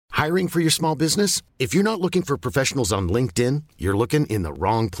Hiring for your small business? If you're not looking for professionals on LinkedIn, you're looking in the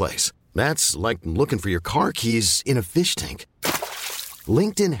wrong place. That's like looking for your car keys in a fish tank.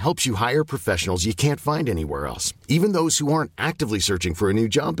 LinkedIn helps you hire professionals you can't find anywhere else, even those who aren't actively searching for a new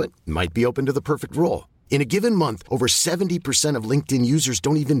job but might be open to the perfect role. In a given month, over 70% of LinkedIn users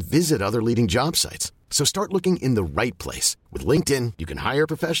don't even visit other leading job sites. So start looking in the right place. With LinkedIn, you can hire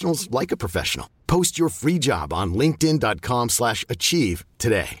professionals like a professional. Post your free job on linkedin.com/achieve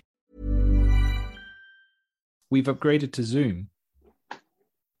today. We've upgraded to Zoom.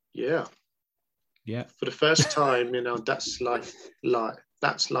 Yeah. Yeah. For the first time in our That's Life lives.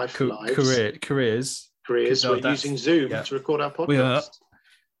 Careers. We're using Zoom to record our podcast.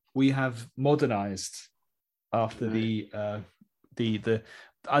 We have modernized after the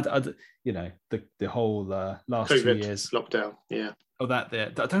whole last COVID 2 years lockdown. Yeah. Oh, that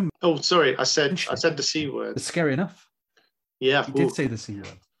there. I don't. Oh, sorry. I said the C word. It's scary enough. Yeah. You did say the C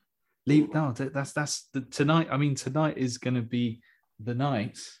word. That's tonight. I mean, tonight is going to be the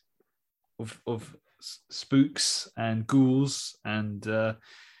night of spooks and ghouls and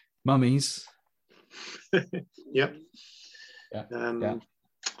mummies. Yep. Yeah. Are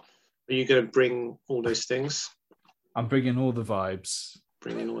you going to bring all those things? I'm bringing all the vibes.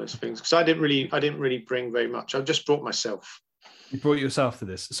 Bringing all those things because I didn't really bring very much. I've just brought myself. You brought yourself to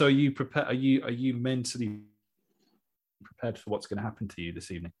this. So are you prepared? Are you mentally prepared for what's going to happen to you this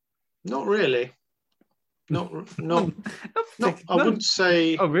evening? Not really. Not. I wouldn't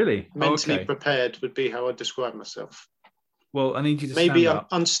say. Oh, really? Mentally prepared would be how I'd describe myself. Well, I need you to maybe stand up.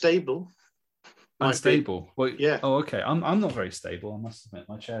 Unstable. Unstable. Well, yeah. Oh, okay. I'm not very stable. I must admit,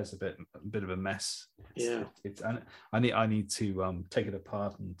 my chair's a bit of a mess. I need to take it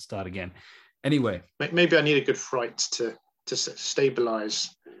apart and start again. Anyway, maybe I need a good fright to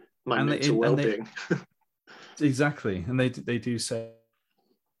stabilize my mental well-being. Exactly, and they do say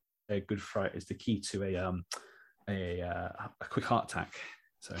a good fright is the key to a quick heart attack.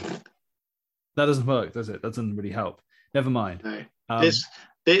 So that doesn't work, does it? That doesn't really help. Never mind. No.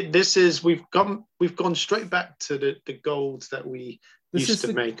 This is we've gone straight back to the gold that we used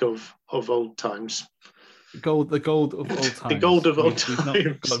to make of old times. The gold of old times. The gold of old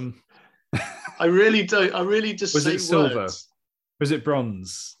times. I really don't. I really just was say it silver? Words. Was it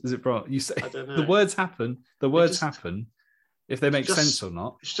bronze? Is it bronze? You say I don't know. The words happen. The words happen. If they make sense or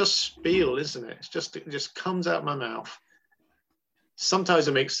not. It's just spiel, isn't it? It just comes out of my mouth. Sometimes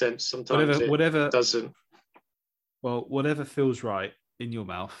it makes sense. Sometimes it doesn't. Well, whatever feels right in your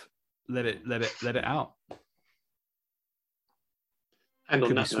mouth, let it out. And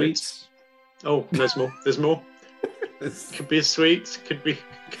on that sweets. Oh, there's more. There's more. Could be a sweet. Could be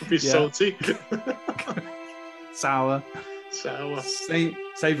salty. Sour.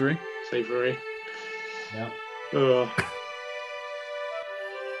 Savory. Yeah. Oh.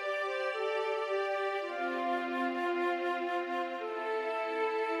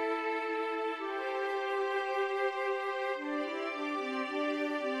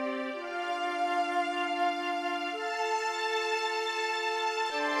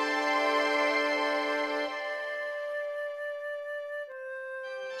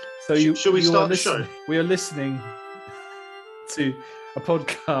 So should we start the show? We are listening to a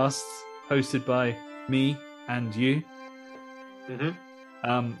podcast hosted by me and you,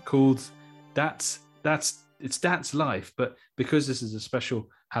 called That's Life, but because this is a special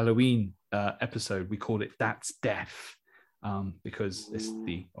Halloween episode, we call it That's Death, because it's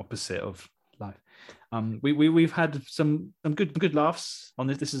the opposite of life. We've had some good laughs on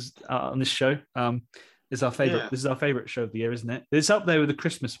this. This is on this show. It's our favorite. Yeah. This is our favorite show of the year, isn't it? It's up there with the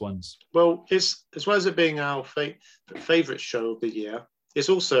Christmas ones. Well, it's as well as it being our favorite show of the year, it's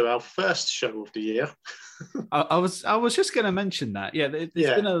also our first show of the year. I was just going to mention that. Yeah, it's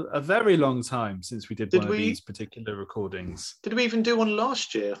been a very long time since we did one of these particular recordings. Did we even do one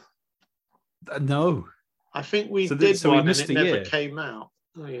last year? No, I think we did one, and it never came out.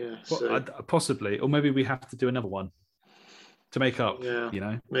 Oh yeah, possibly, or maybe we have to do another one to make up,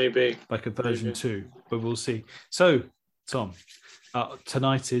 maybe like a version 2, but we'll see. So, Tom,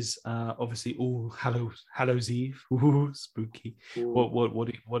 tonight is obviously All Hallows Eve. Ooh, spooky. Ooh.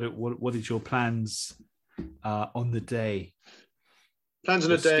 What is your plans on the day? Plans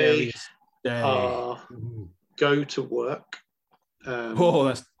on the day. Go to work.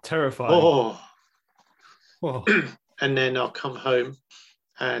 That's terrifying. And then I'll come home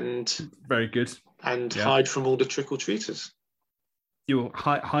and very good and hide from all the trick-or-treaters. You'll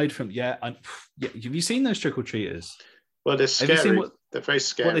hide from Have you seen those trick-or-treaters? Well, they're scary. They're very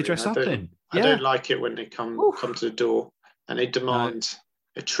scary. What they dress up in. I don't like it when they come to the door and they demand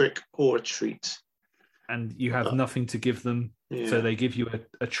a trick or a treat. And you have nothing to give them So they give you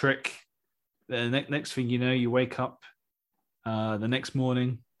a trick. The next thing you know, you wake up the next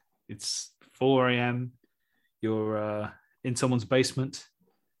morning. It's 4 a.m. You're in someone's basement.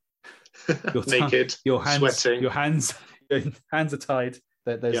 You're naked, sweating. Your hands are tied.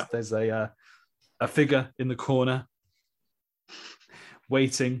 There's a figure in the corner,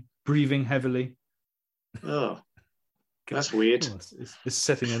 waiting, breathing heavily. Oh, that's weird. Oh, it's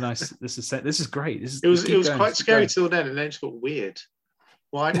setting a nice. This is great. It was quite scary till then, and then it just got weird.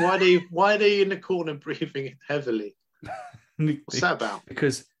 Why are they in the corner breathing heavily? What's that about?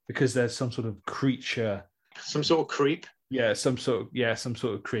 Because there's some sort of creature. Some sort of creep. Yeah, some sort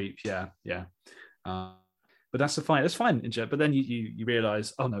of creep. Yeah. But that's fine. That's fine. But then you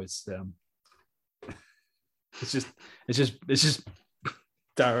realize, oh no, it's just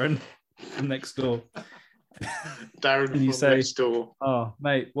Darren from next door. Darren from next door. Oh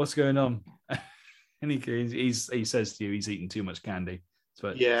mate, what's going on? And he says to you, he's eating too much candy.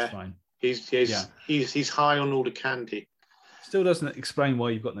 But yeah, it's fine. He's high on all the candy. Still doesn't explain why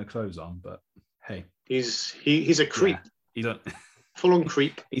you've got no clothes on, but hey, he's a creep. Yeah, you don't full on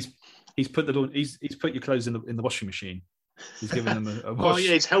creep. He's put your clothes in the washing machine. He's giving them a wash. Oh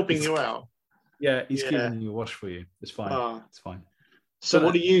yeah, he's helping you out. Yeah, he's giving you a wash for you. It's fine. It's fine. So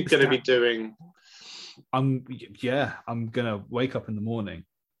what are you going to be doing? I'm gonna wake up in the morning,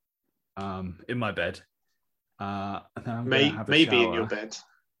 in my bed. And then I'm gonna have a maybe shower. In your bed.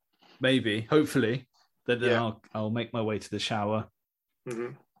 Maybe, hopefully. Then I'll make my way to the shower.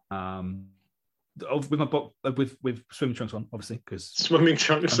 Mm-hmm. With swimming trunks on, obviously, because swimming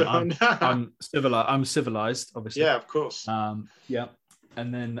trunks on. I'm civilized, obviously. Yeah, of course. Yeah,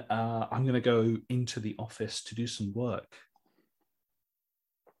 and then I'm gonna go into the office to do some work.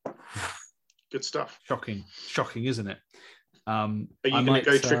 Good stuff. Shocking, isn't it? Are you going to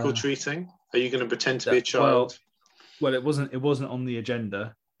go trick or treating? Are you going to pretend to be a child? Well, it wasn't on the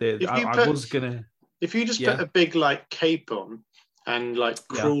agenda. If you just put a big cape on and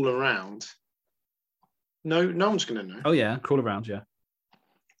crawl around, no one's going to know. Oh yeah, crawl around, yeah.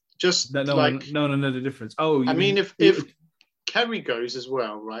 Just no one know the difference. Oh, I mean, if Kerry goes as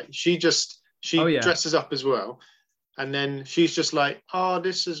well, right? She dresses up as well. And then she's just like, "Oh,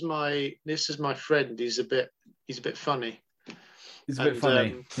 this is my friend. He's a bit funny." He's a bit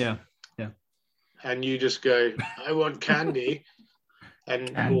funny. Yeah. And you just go, "I want candy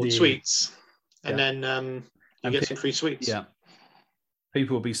or sweets," and then you get some free sweets. Yeah.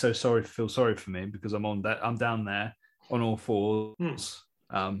 People will be feel sorry for me because I'm down there on all fours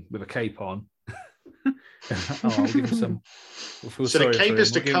with a cape on. I'll give you some. So the cape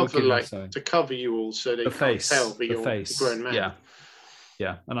is to cover you all, so they can't tell that you're a grown man.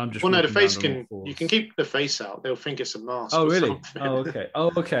 Yeah. And I'm just. Well, no, the face you can keep the face out. They'll think it's a mask. Oh, really? Oh,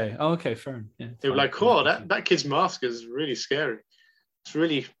 okay. Fair enough. Yeah, they're like, "Oh, that kid's mask is really scary. It's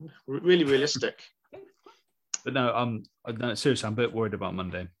really, really realistic." But no, seriously, I'm a bit worried about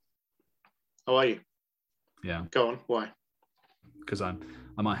Monday. How are you? Yeah. Go on. Why? Because I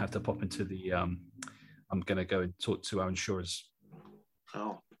might have to pop into the. I'm going to go and talk to our insurers.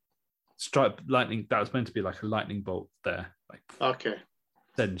 Oh. Strike lightning. That was meant to be like a lightning bolt there. Okay.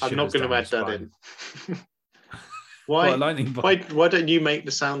 I'm not going to add that in. Why? Lightning bolt. Why don't you make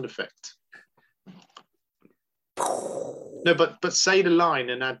the sound effect? No, but say the line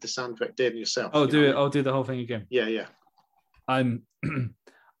and add the sound effect in yourself. I'll do it. I'll do the whole thing again. Yeah. I'm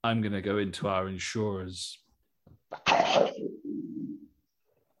going to go into our insurers. That's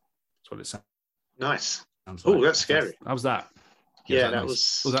what it sounds. Nice. Oh, that's scary. How's that? Yeah, that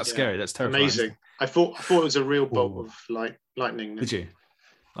was. Was that scary? That's terrifying. Amazing. I thought it was a real bolt of lightning. Did you?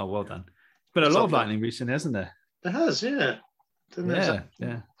 Oh, well done. There's been a lot of lightning recently, hasn't there? There has, yeah.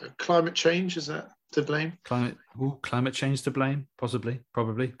 Yeah. Climate change, is that to blame? Climate change to blame? Possibly,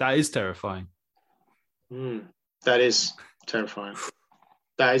 probably. That is terrifying. That is terrifying.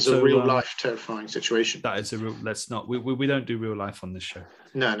 That is a real life terrifying situation. That is a real. Let's not. We don't do real life on this show.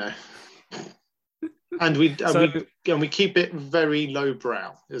 No. And we keep it very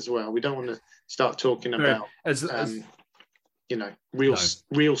lowbrow as well. We don't want to start talking about real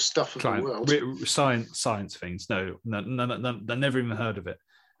stuff of the world. Science things. No, never even heard of it.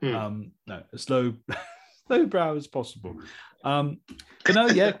 No, as lowbrow as possible. But no,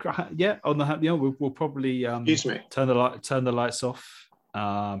 yeah. On the we'll probably turn the lights off.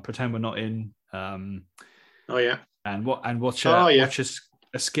 Pretend we're not in. And watch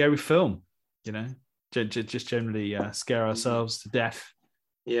a scary film. Just generally scare ourselves to death.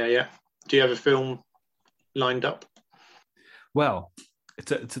 Yeah. Do you have a film lined up? Well,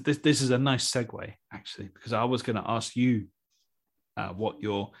 this is a nice segue, actually, because I was going to ask you what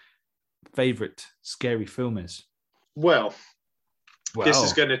your favourite scary film is. Well, Well,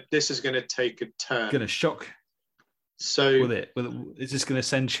 this is gonna take a turn. Gonna shock. So is this gonna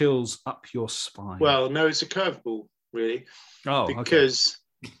send chills up your spine? Well, no, it's a curveball, really. Oh, because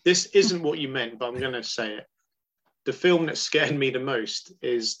this isn't what you meant, but I'm gonna say it. The film that scared me the most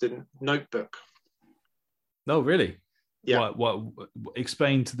is The Notebook. Oh, really? Yeah. What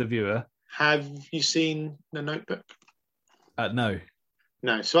explain to the viewer. Have you seen The Notebook? No.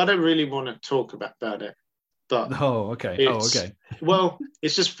 No, so I don't really want to talk about it. But okay. Well,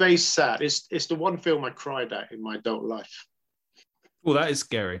 it's just very sad. It's the one film I cried at in my adult life. Well, that is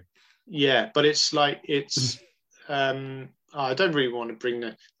scary. Yeah, but it's like I don't really want to bring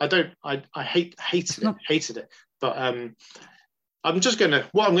that. I hated it. But I'm just gonna.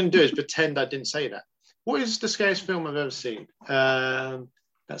 What I'm gonna do is pretend I didn't say that. What is the scariest film I've ever seen?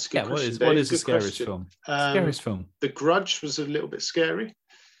 That's a good question. What is the scariest film? Scariest film. The Grudge was a little bit scary.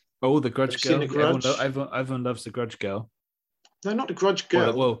 Oh, the Grudge Girl. The Grudge? Everyone loves the Grudge Girl. No, not the Grudge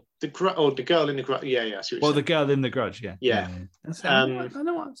Girl. The girl in the Grudge. Yeah. I see what the girl in the Grudge. Yeah. Yeah. I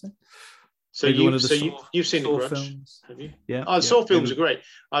know what I'm saying. So you've seen the Grudge, films. Have you? Yeah. Saw films are great.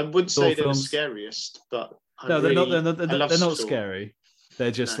 I wouldn't say they're the scariest, but they're not scary.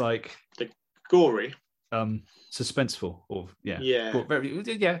 They're just they're gory, suspenseful, or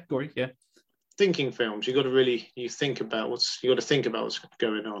gory. Yeah. Thinking films. You got to think about what's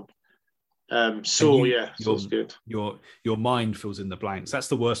going on. Saw's good. Your mind fills in the blanks. That's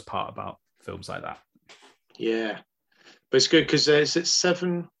the worst part about films like that. Yeah, but it's good because is it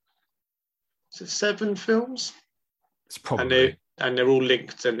 7 films? It's probably, and they're all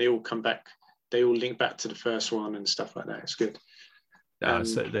linked and they all come back. They all link back to the first one and stuff like that. It's good.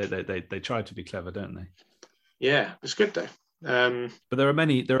 So they try to be clever, don't they? Yeah, it's good though. But there are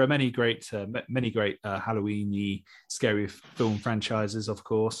many great Halloween-y scary film franchises, of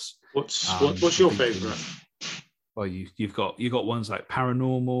course. What's your favorite? Well, you've got ones like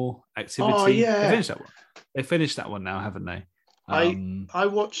Paranormal Activity. Oh yeah, they finished that one now, haven't they? I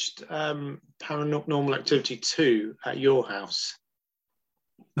watched Paranormal Activity 2 at your house.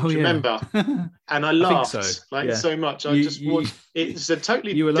 Do you remember? And I laughed so much. I just watched. It's a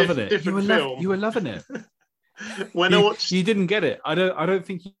totally different film. You were loving it. When I watched, you didn't get it. I don't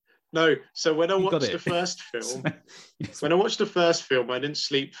think. No. So when I watched the first film, I didn't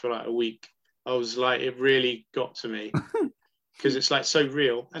sleep for like a week. I was like, it really got to me because it's like so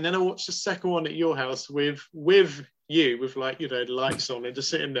real. And then I watched the second one at your house with you, with like the lights on and just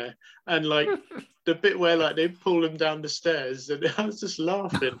sitting there, and like the bit where like they pull them down the stairs, and I was just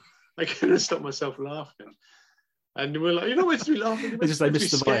laughing. I couldn't stop myself laughing. And we're like, we're supposed to be laughing. It's just like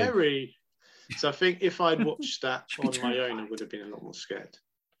scary. So I think if I'd watched that on my own, I would have been a lot more scared.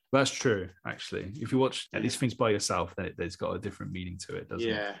 That's true, actually. If you watch these things by yourself, then it's got a different meaning to it, doesn't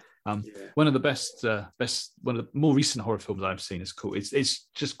it? One of the best, one of the more recent horror films I've seen is called. It's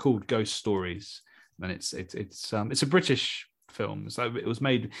just called Ghost Stories, and it's a British film. So it was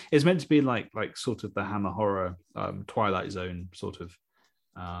made. It's meant to be like sort of the Hammer horror, Twilight Zone sort of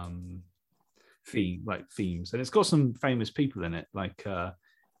themes, and it's got some famous people in it, like.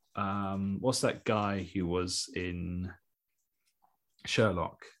 What's that guy who was in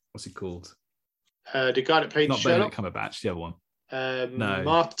Sherlock? What's he called? The guy that played not Sherlock? Benedict Cumberbatch, the other one. No,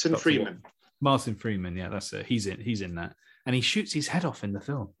 Martin Freeman. Martin Freeman, yeah, that's it. He's in that, and he shoots his head off in the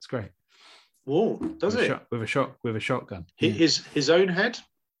film. It's great. Whoa, does it? With a shotgun. His own head.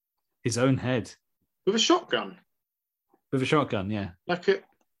 His own head. With a shotgun. With a shotgun, yeah. Like a.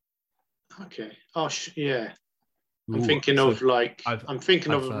 Okay. Oh, yeah. I'm thinking of a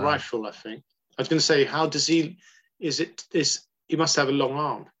rifle. I think I was going to say, how does he? He must have a long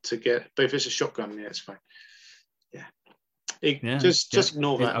arm to get. But if it's a shotgun, yeah, it's fine. Yeah, just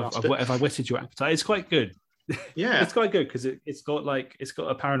ignore that. Have I whetted your appetite? It's quite good. Yeah, it's quite good because it's got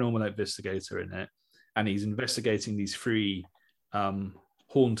a paranormal investigator in it, and he's investigating these 3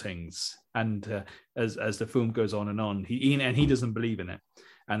 hauntings. And as the film goes on and on, he doesn't believe in it.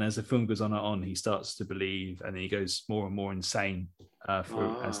 And as the film goes on and on, he starts to believe, and then he goes more and more insane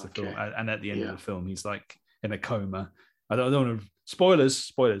film. And at the end of the film, he's like in a coma. I don't want to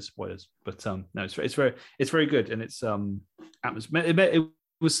spoilers, but no, it's very good, and it's it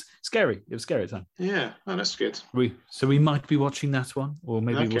was scary. It was scary at the time. Yeah, that's good. We might be watching that one, or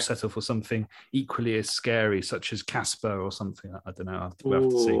maybe we'll settle for something equally as scary, such as Casper or something. I don't know. We'll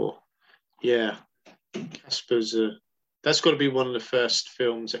have to see. Yeah, Casper's that's got to be one of the first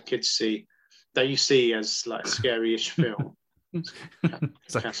films that kids see that you see as like a scary-ish film.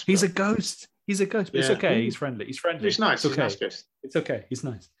 Like, he's a ghost. But it's okay. He's friendly. He's nice. It's okay. He's a nice ghost. It's okay. He's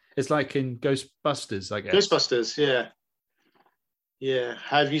nice. It's like in Ghostbusters, I guess. Ghostbusters, yeah. Yeah.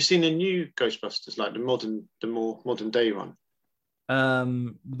 Have you seen the new Ghostbusters, like the more modern day one?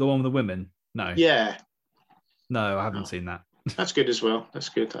 The one with the women? No. Yeah. No, I haven't seen that. That's good as well. That's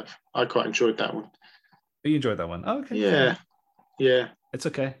good. I quite enjoyed that one. You enjoyed that one? Oh, okay. Yeah. Yeah. It's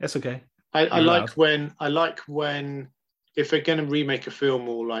okay. It's okay. I like when if they're going to remake a film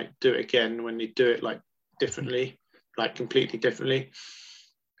or like do it again, when they do it like differently, like completely differently,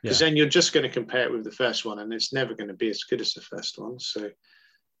 because then you're just going to compare it with the first one, and it's never going to be as good as the first one. So,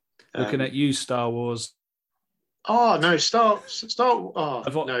 looking at you, Star Wars. Oh no, Star. Oh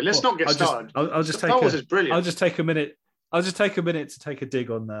no, let's not get started. I'll just Star Wars is brilliant. I'll just take a minute. I'll just take a minute to take a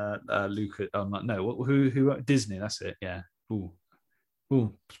dig on Luke. Who Disney? That's it. Yeah. Ooh.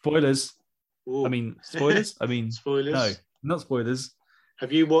 Spoilers. Ooh. I mean spoilers. Spoilers. No, not spoilers.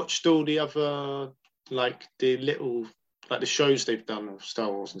 Have you watched all the other like the shows they've done of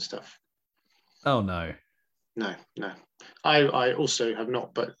Star Wars and stuff? Oh no. No. I also have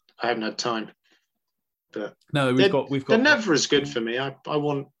not, but I haven't had time. But no, we've got. They're never as good for me. I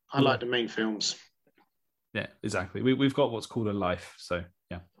like the main films. Yeah, exactly. We've got what's called a life. So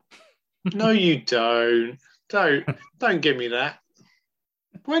yeah. No, you don't. Don't give me that.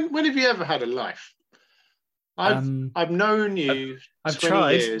 When have you ever had a life? I've known you. I've 20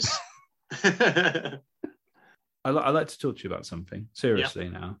 tried. Years. I'd like to talk to you about something seriously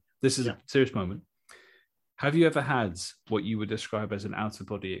now. This is a serious moment. Have you ever had what you would describe as an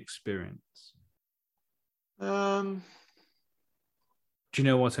out-of-body experience? Do you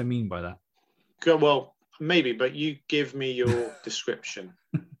know what I mean by that? Well, maybe, but you give me your description.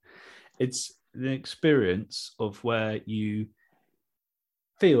 It's an experience of where you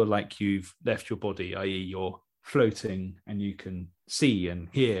feel like you've left your body, i.e. you're floating and you can see and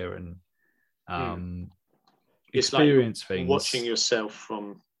hear and experience like things. Watching yourself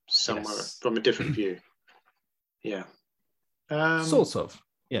from somewhere, from a different view. Yeah. Sort of,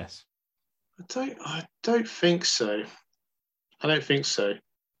 yes. I don't think so.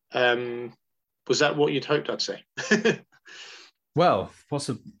 Was that what you'd hoped I'd say? Well,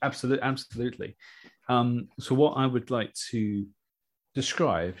 absolutely. So what I would like to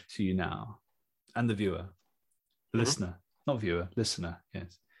describe to you now, and the viewer, listener,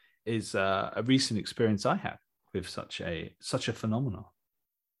 yes, is a recent experience I had with such a phenomenon.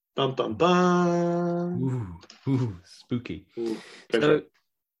 Bum bum bum. Ooh, spooky. So,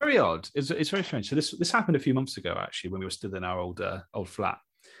 very odd. It's very strange. So this happened a few months ago, actually, when we were still in our old flat.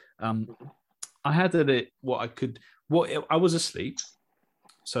 I had I was asleep.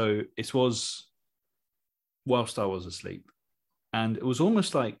 So it was whilst I was asleep, and it was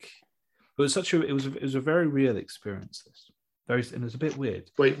almost like it was a very real experience. And it was a bit weird.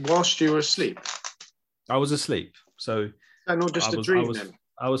 Wait, whilst you were asleep? I was asleep. So not just a dream then?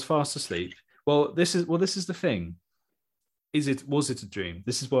 I was fast asleep. Well, this is the thing. Was it a dream?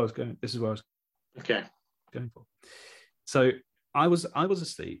 This is what I was going. Okay. Going for. So I was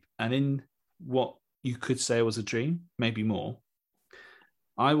asleep, and in what you could say was a dream, maybe more.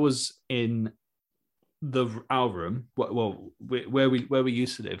 I was in our room. Well, where we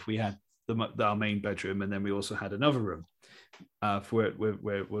used to live, we had our main bedroom, and then we also had another room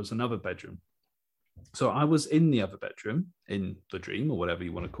where it was another bedroom. So I was in the other bedroom in the dream, or whatever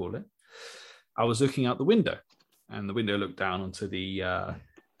you want to call it. I was looking out the window, and the window looked down onto the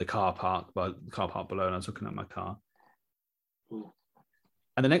car park below, and I was looking at my car.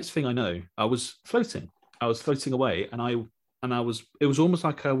 And the next thing I know, I was floating. I was floating away, and it was almost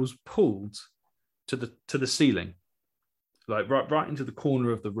like I was pulled to the ceiling, like right into the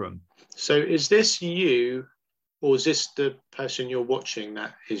corner of the room. So is this you, or is this the person you're watching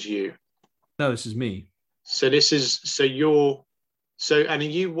that is you? No, this is me. So you're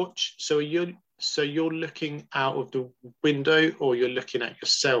looking out of the window, or you're looking at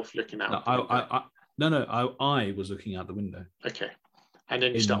yourself looking out? I was looking out the window. Okay. And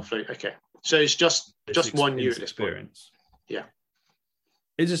then you start floating. Okay. So it's just one you experience. Yeah.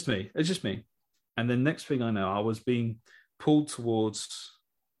 It's just me. And then next thing I know, I was being pulled towards.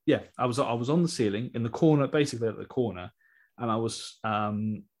 Yeah, I was on the ceiling in the corner, basically at the corner, and I was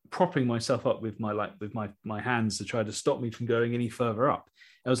propping myself up with my hands to try to stop me from going any further up.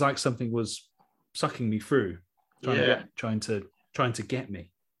 It was like something was sucking me through, trying to get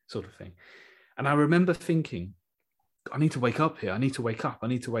me, sort of thing. And I remember thinking, I need to wake up here. I need to wake up.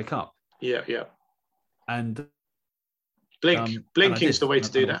 Yeah. And blinking is the way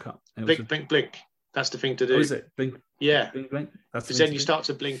to do that. Blink. That's the thing to do. Oh, is it? Blink. Yeah. Blink. Because then you start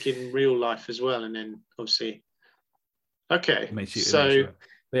to blink in real life as well, and then obviously. Okay.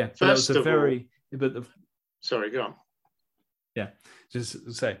 Yeah. First of all, sorry, go on. Yeah, just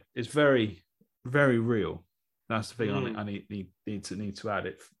to say it's very, very real. That's the thing I need to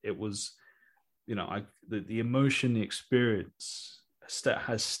add. It was, the emotion, the experience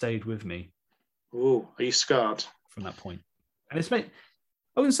has stayed with me. Oh, are you scarred from that point? And it's made.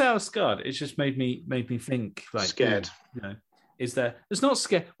 I wouldn't say I was scarred. It's just made me think like scared. You know, is there? It's not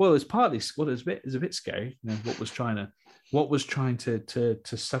scary. Well, it's partly what is a bit scary. You know, what was trying to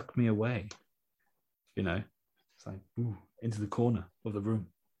suck me away. You know, it's like into the corner of the room.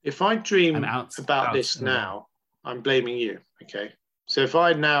 If I dream about this now, I'm blaming you. Okay, so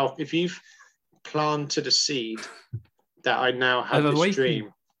if you've planted a seed that I now have this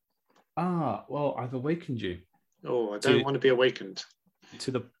dream. Well, I've awakened you. Oh, I don't want to be awakened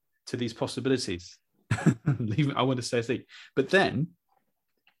to these possibilities. I want to stay asleep, but then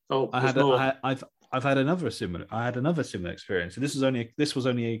I've had another similar experience. And this was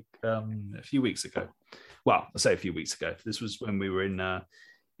only a few weeks ago. Well, I say a few weeks ago. This was when we were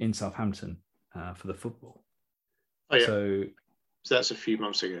in Southampton for the football. Oh yeah. So that's a few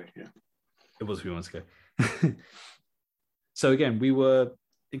months ago. Yeah, it was a few months ago. So again, we were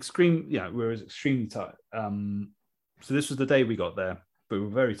extremely tired. So this was the day we got there, but we were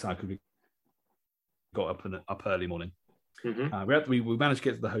very tired because we got up early morning. Mm-hmm. We managed to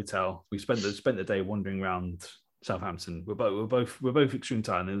get to the hotel. We spent the day wandering around Southampton. We're both extremely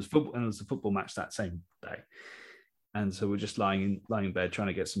tired. And it was a football match that same day, and so we're just lying in bed trying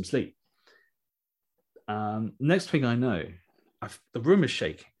to get some sleep. Next thing I know, the room is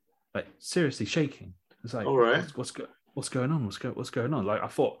shaking, like seriously shaking. It's like, all right, what's going on? What's going on? Like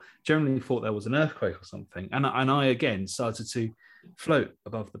generally thought there was an earthquake or something, and I again started to float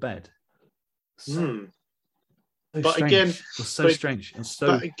above the bed. But strange. again, it was so strange. And so,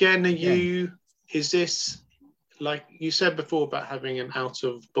 but again, is this like you said before about having an out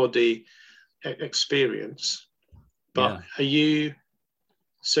of body experience? But are you?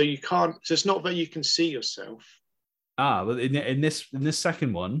 So you can't. So it's not that you can see yourself. But in this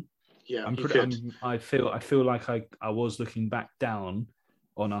second one, yeah, I feel like I was looking back down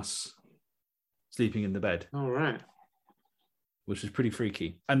on us sleeping in the bed. All right. Which is pretty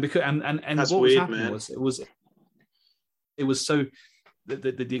freaky, and because and that's what weird, was happening man. was it was so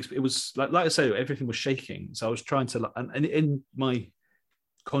it was like I say, everything was shaking. So I was trying to and in my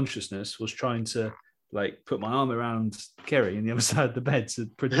consciousness was trying to like put my arm around Kerry on the other side of the bed to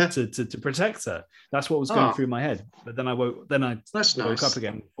protect her. That's what was going through my head. But then I woke up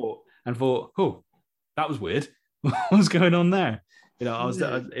again and thought, oh, that was weird. What was going on there? You know,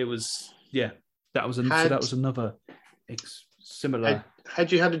 that was another similar.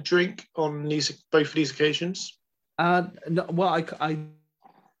 Had you had a drink on both of these occasions? No, well, I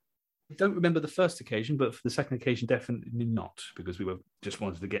don't remember the first occasion, but for the second occasion, definitely not, because we just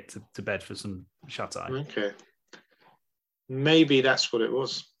wanted to get to bed for some shut eye. Okay. Maybe that's what it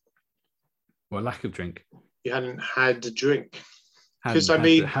was. Well, lack of drink. You hadn't had the drink.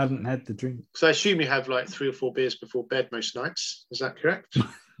 Hadn't had the drink. So I assume you have like 3 or 4 beers before bed most nights. Is that correct?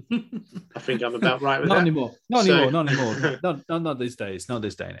 I think I'm about right with not that. Anymore. Not anymore. Not these days. Not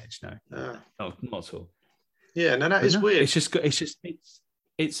this day and age. No. No, not at all. Yeah, no, that is weird.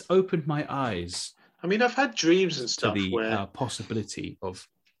 It's opened my eyes. I mean, I've had dreams and stuff to the where possibility of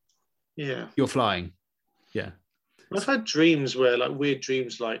you're flying. Yeah, I've had dreams where like weird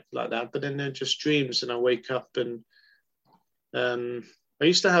dreams like that, but then they're just dreams, and I wake up and I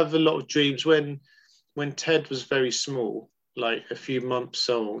used to have a lot of dreams when Ted was very small, like a few months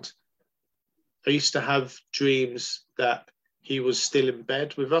old. I used to have dreams that he was still in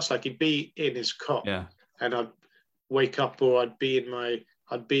bed with us, like he'd be in his cot. Yeah. And I'd wake up, or I'd be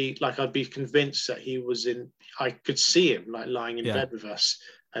convinced that he was I could see him like lying in bed with us,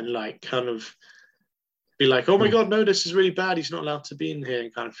 and like kind of be like, oh my God, no, this is really bad. He's not allowed to be in here,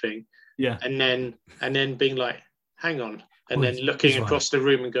 kind of thing. Yeah. And then being like, hang on. And then looking across the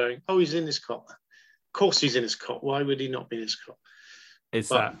room and going, oh, he's in his cot. Of course he's in his cot. Why would he not be in his cot?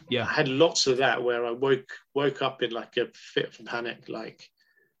 I had lots of that where I woke up in like a fit of panic, like,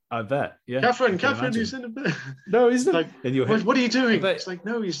 I bet. Yeah. Catherine, he's in a bed. No, he's not. Like, what are you doing? It's like,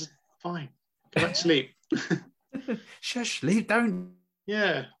 no, he's fine. Go back to sleep. Shush, sleep, don't.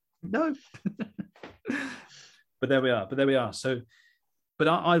 Yeah. No. But there we are. So, but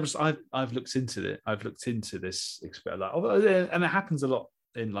I've looked into it. I've looked into this experiment, and it happens a lot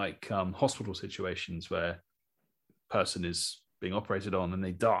in like hospital situations where a person is being operated on and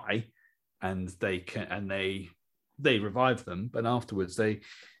they die, and they revive them, but afterwards the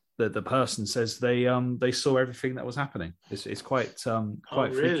person says they saw everything that was happening. It's quite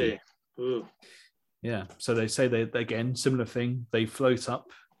quite freaky. Really? Ooh. Yeah. So they say they again similar thing. They float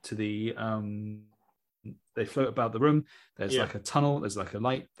up to the they float about the room. There's like a tunnel. There's like a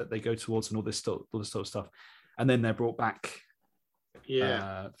light that they go towards, and all this sort of stuff. And then they're brought back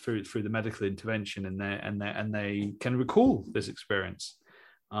through the medical intervention, and they can recall this experience.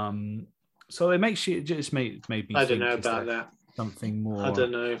 So it makes you just made me. I don't know about that. Something more. I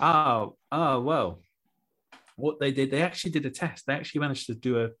don't know. Well, what they did, they actually did a test. They actually managed to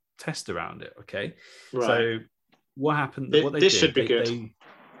do a test around it. Okay, right. So what happened? This should be good.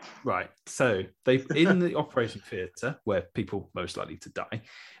 Right. So they in the operating theatre where people most likely to die,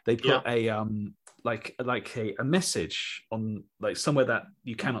 they put a message on like somewhere that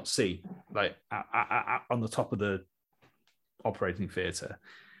you cannot see, like on the top of the operating theatre,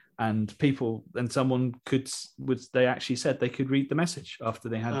 and someone they actually said they could read the message after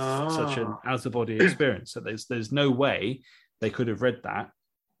they had such an out of body experience. So there's no way they could have read that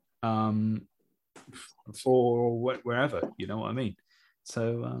for wherever, you know what I mean?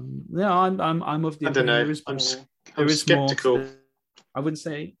 So I'm of the opinion there is I'm skeptical. I wouldn't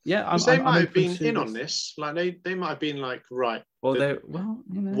say they might have been in on this. Like they might have been like, right.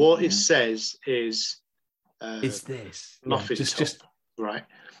 Well, it says is it's this muffin top, right?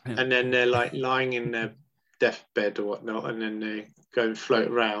 Yeah. And then they're like lying in their deathbed or whatnot, and then they go and float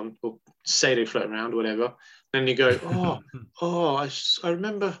around, or say they float around, whatever. Then you go, I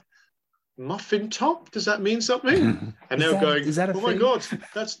remember muffin top. Does that mean something? And they're going, is that a oh thing? my god,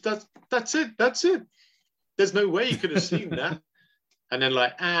 that's it. There's no way you could have seen that. And then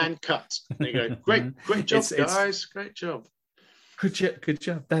and cut. And you go, great job, guys, great job. Good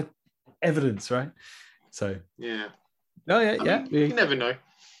job. That evidence, right? So yeah. Oh yeah. You never know,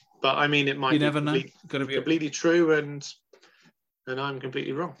 but I mean, it might. You never know. Got to be completely true, and I'm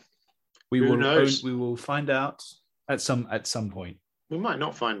completely wrong. Who knows? We will find out at some point. We might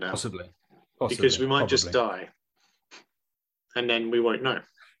not find out, possibly because we might just die, and then we won't know.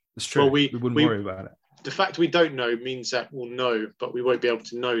 It's true. Well, we wouldn't worry about it. The fact we don't know means that we'll know, but we won't be able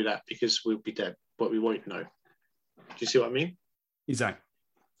to know that because we'll be dead. But we won't know. Do you see what I mean? Exactly.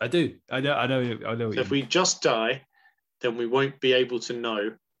 I do. I know. So if we just die, then we won't be able to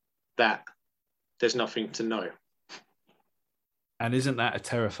know that there's nothing to know. And isn't that a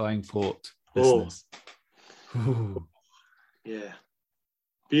terrifying thought, listeners? Yeah.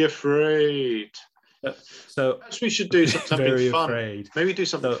 Be afraid. So perhaps we should do something fun. Afraid. Maybe do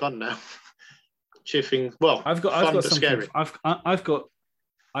something fun now. Cheering. Well, I've got something. Scary. I've got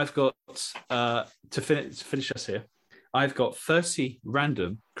to finish us here. I've got 30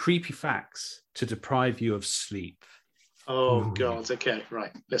 random creepy facts to deprive you of sleep. Oh God! Okay,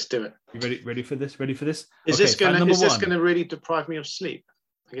 right. Let's do it. You ready for this? Is this going to really deprive me of sleep?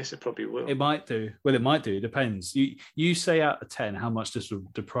 I guess it probably will. It might do. Well, it might do. It depends. You say out of 10 how much this will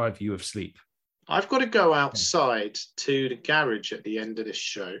deprive you of sleep. I've got to go outside to the garage at the end of this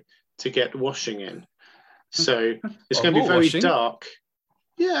show to get washing in. So it's going to be very dark.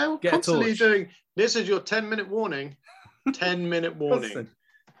 Yeah, we're constantly doing. This is your 10-minute warning. 10-minute warning.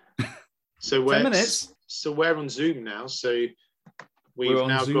 So 10 minutes. So we're on Zoom now. So we're on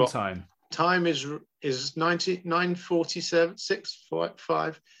now Zoom got time. Time is 9:47, 6,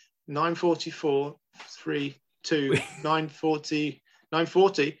 5, 9:44, 3, 2, 9:40,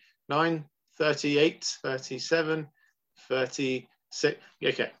 9:40, 9:38, 37, 36.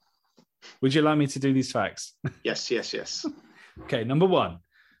 Okay. Would you like me to do these facts? Yes. Okay, number 1.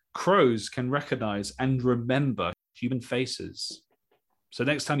 Crows can recognize and remember human faces. So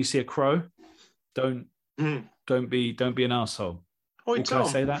next time you see a crow, don't be an asshole. Oi, Can I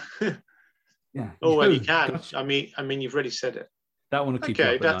say that? Yeah. Oh, well, you can. Gosh. I mean, you've already said it. That one will keep you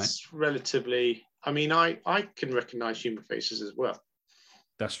up at that's night. Relatively. I mean, I can recognize human faces as well.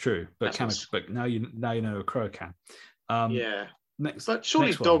 That's true, but but now you know a crow can. Yeah. But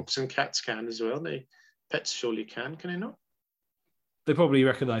surely dogs and cats can as well. Pets surely can they not? They probably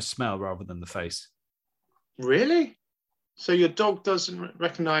recognize smell rather than the face. Really? So your dog doesn't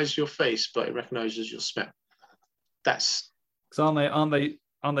recognize your face, but it recognizes your smell. That's. So aren't they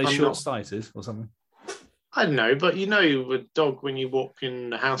short-sighted or something? I don't know, but a dog when you walk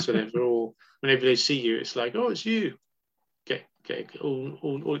in the house or whatever, or whenever they see you, it's like, oh, it's you. Get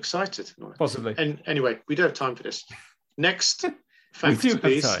all excited. Possibly. And anyway, we don't have time for this. Next fact, we do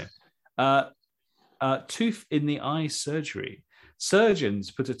please. Have time. Tooth in the eye surgery.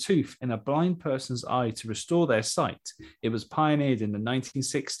 Surgeons put a tooth in a blind person's eye to restore their sight. It was pioneered in the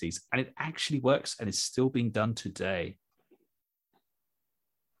 1960s, and it actually works and is still being done today.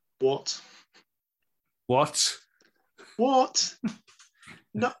 What?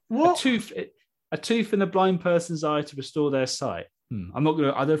 No, what? A tooth in a blind person's eye to restore their sight. I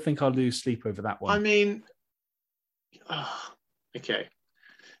don't think I'll lose sleep over that one. I mean, okay.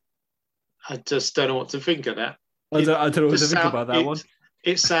 I just don't know what to think of that. I don't know what to think about that one.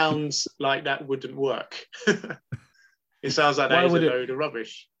 It sounds like that wouldn't work. It sounds like that is a load of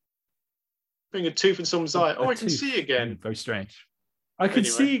rubbish. Bring a tooth in someone's eye. Oh, I can see again. Very strange. I can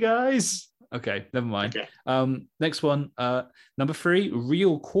see, guys. Okay, never mind. Okay. Next one. Number 3,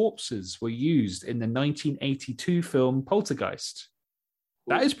 real corpses were used in the 1982 film Poltergeist.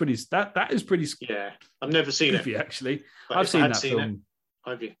 That is pretty. That is pretty. Yeah, I've never seen it actually. I've seen that film.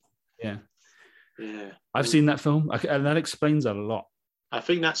 Have you? Yeah. Yeah. I've seen that film, and that explains a lot. I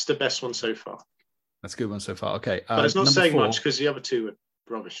think that's the best one so far. That's a good one so far. Okay. But it's not saying much because the other two are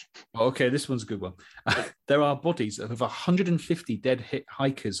rubbish. Okay, this one's a good one. There are bodies of over 150 dead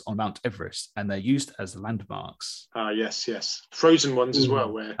hikers on Mount Everest, and they're used as landmarks. Yes. Frozen ones as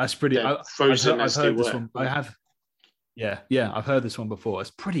well. Where that's pretty. Frozen I've heard this one. I have. Yeah. I've heard this one before.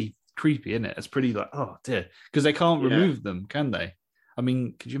 It's pretty creepy, isn't it? It's pretty like, oh dear, because they can't remove them, can they? I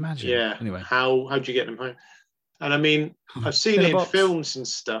mean, could you imagine? Yeah. Anyway, how do you get them home? And I mean, I've seen it in films and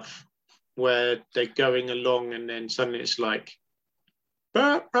stuff where they're going along, and then suddenly it's like,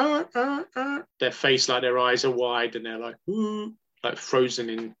 their face, like their eyes are wide, and they're like, ooh, like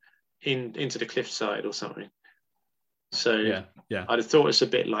frozen into the cliffside or something. So yeah, I'd have thought it's a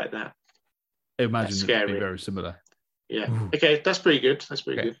bit like that. I imagine it's scary. Very similar. Yeah. Ooh. Okay, that's pretty good. That's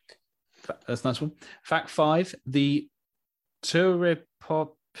pretty good. That's a nice one. Fact 5: the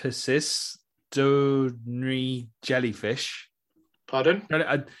Turritopsis dohnii jellyfish. Pardon?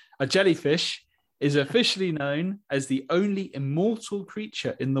 A jellyfish is officially known as the only immortal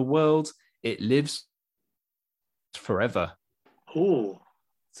creature in the world. It lives forever. Oh.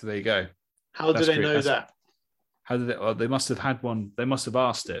 So there you go. How do they know that? How did they? Well, they must have had one. They must have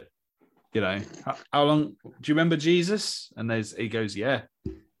asked it. You know, how long? Do you remember Jesus? And he goes, yeah.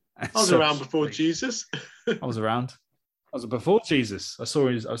 I was around before Jesus. I was around. I was before Jesus. I saw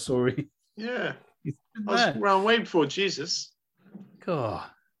him. Yeah. I was around way before Jesus. God.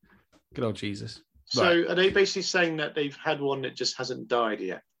 Good old Jesus. So are they basically saying that they've had one that just hasn't died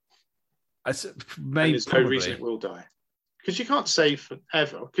yet? There's no reason it will die. Because you can't say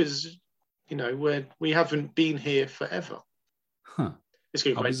forever, because, you know, we haven't been here forever. Huh. It's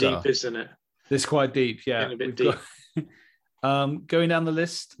getting quite deep, isn't it? It's quite deep, yeah. Getting a bit deep. Going down the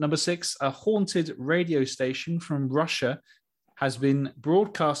list, number 6, a haunted radio station from Russia has been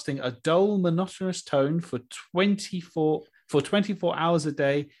broadcasting a dull, monotonous tone for 24 hours a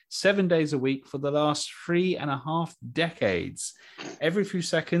day, 7 days a week for the last 3.5 decades. Every few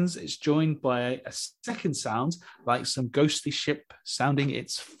seconds, it's joined by a second sound, like some ghostly ship sounding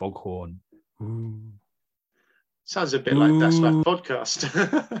its foghorn. Ooh. Sounds a bit like That's Life podcast.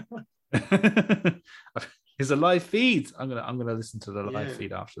 It's a live feed. I'm gonna listen to the live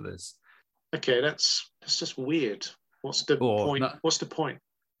feed after this. Okay, that's just weird. What's the point? What's the point?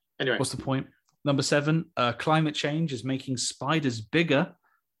 Anyway, what's the point? Number 7, climate change is making spiders bigger.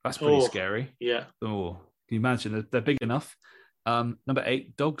 That's pretty scary. Yeah. Oh, can you imagine? They're big enough. Number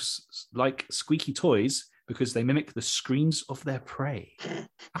 8, dogs like squeaky toys because they mimic the screams of their prey.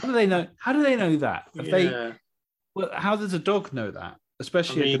 How do they know? How do they know that? How does a dog know that?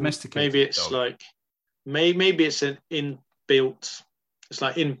 Especially a domesticated maybe it's dog. Like maybe it's an inbuilt. It's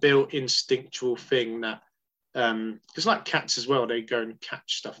like inbuilt instinctual thing that it's like cats as well. They go and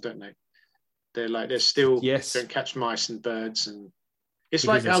catch stuff, don't they? They're still go and catch mice and birds, and it's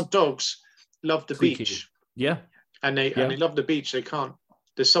because like how dogs love the beach. Yeah, and they love the beach. They can't.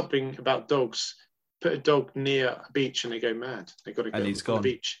 There's something about dogs. Put a dog near a beach and they go mad. They got to go to the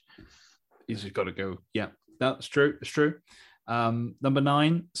beach. He's got to go. Yeah, that's true. It's true. Number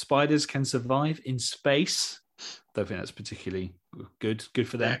 9, spiders can survive in space. Don't think that's particularly good. Good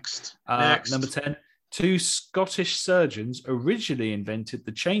for them. Next. Number 10. 2 Scottish surgeons originally invented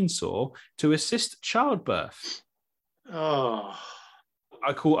the chainsaw to assist childbirth. Oh,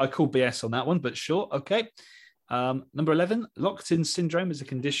 I call BS on that one, but sure, okay. Number 11, locked-in syndrome is a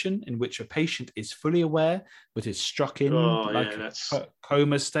condition in which a patient is fully aware but is struck in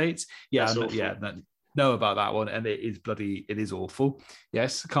coma states. Yeah, know about that one, and it is awful.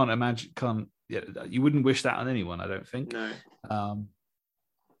 Yes, can't imagine. You wouldn't wish that on anyone, I don't think. No.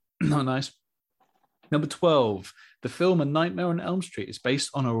 Not nice. Number 12, the film A Nightmare on Elm Street is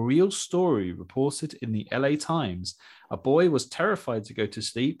based on a real story reported in the LA Times. A boy was terrified to go to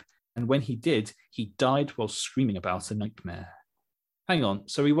sleep, and when he did, he died while screaming about a nightmare. Hang on,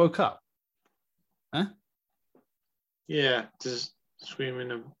 so he woke up? Huh? Yeah, just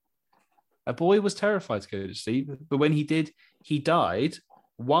screaming. A boy was terrified to go to sleep, but when he did, he died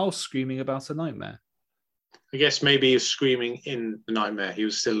while screaming about a nightmare. I guess maybe he was screaming in the nightmare. He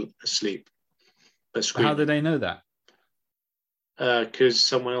was still asleep. But how did they know that? Because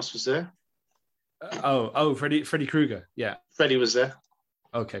someone else was there. Freddy Krueger. Yeah, Freddy was there.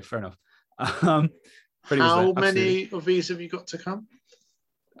 Okay, fair enough. How many of these have you got to come?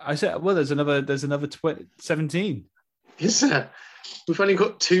 I said, well, there's another 17. Is there? We've only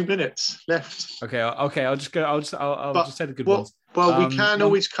got 2 minutes left. Okay. I'll just say the good ones. Well, we can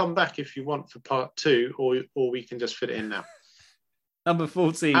always come back if you want for part 2, or we can just fit it in now. Number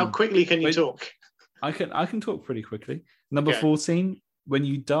 14. How quickly can you talk? I can talk pretty quickly. Number 14. When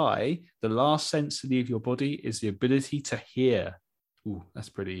you die, the last sense to leave your body is the ability to hear. Ooh, that's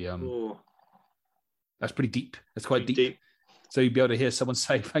pretty. That's pretty deep. That's quite deep. So you'd be able to hear someone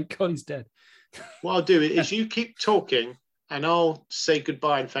say, "Thank God he's dead." What I'll do is you keep talking, and I'll say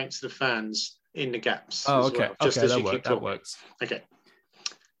goodbye and thanks to the fans in the gaps. Oh, okay. Well, just as you keep talking. That works. Okay.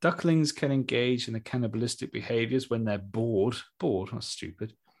 Ducklings can engage in the cannibalistic behaviors when they're bored. Bored? That's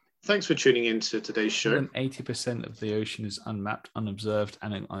stupid. Thanks for tuning in to today's show. More than 80% of the ocean is unmapped, unobserved,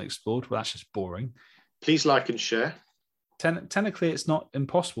 and unexplored. Well, that's just boring. Please like and share. Technically, it's not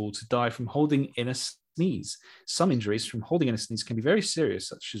impossible to die from holding in a sneeze. Some injuries from holding in a sneeze can be very serious,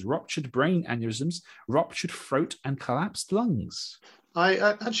 such as ruptured brain aneurysms, ruptured throat, and collapsed lungs.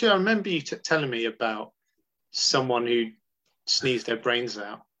 I remember you telling me about someone who sneezed their brains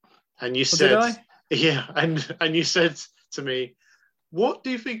out, and you said, "Yeah," and you said to me, "What do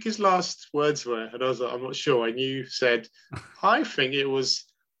you think his last words were?" And I was like, "I'm not sure." And you said, "I think it was,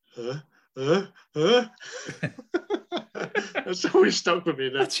 That's always stuck with me.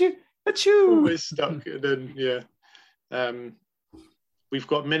 That's you. Always stuck. And then, we've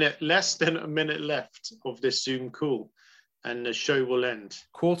got less than a minute left of this Zoom call, and the show will end.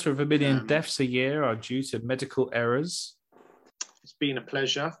 250,000 deaths a year are due to medical errors. It's been a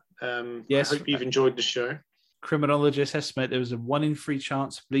pleasure. Yes, I hope you've enjoyed the show. Criminologists estimate there is a 1 in 3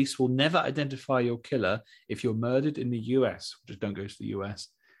 chance police will never identify your killer if you're murdered in the US. Just don't go to the US.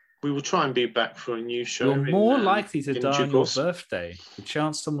 We will try and be back for a new show. You're more likely to die on your birthday. The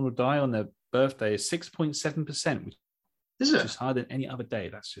chance someone will die on their birthday is 6.7%, which is higher than any other day.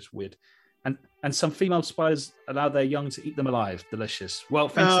 That's just weird. And some female spiders allow their young to eat them alive. Delicious. Well,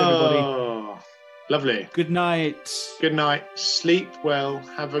 thanks everybody. Lovely. Good night. Good night. Sleep well.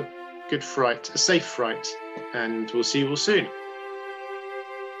 Have a good fright, a safe fright, and we'll see you all soon.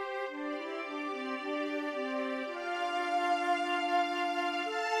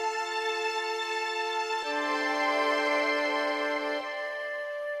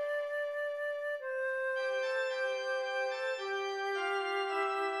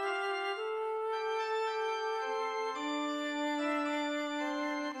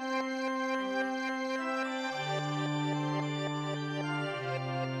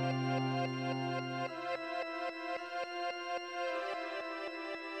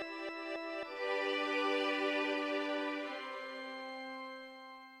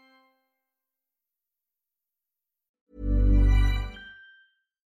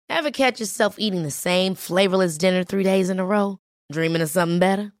 Ever catch yourself eating the same flavorless dinner 3 days in a row? Dreaming of something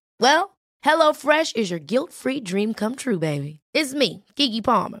better? Well, HelloFresh is your guilt-free dream come true, baby. It's me, Keke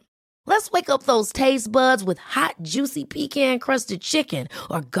Palmer. Let's wake up those taste buds with hot, juicy pecan-crusted chicken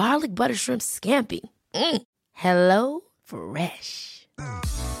or garlic butter shrimp scampi. HelloFresh.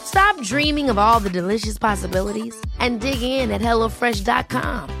 Stop dreaming of all the delicious possibilities and dig in at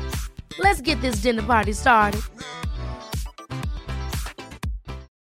HelloFresh.com. Let's get this dinner party started.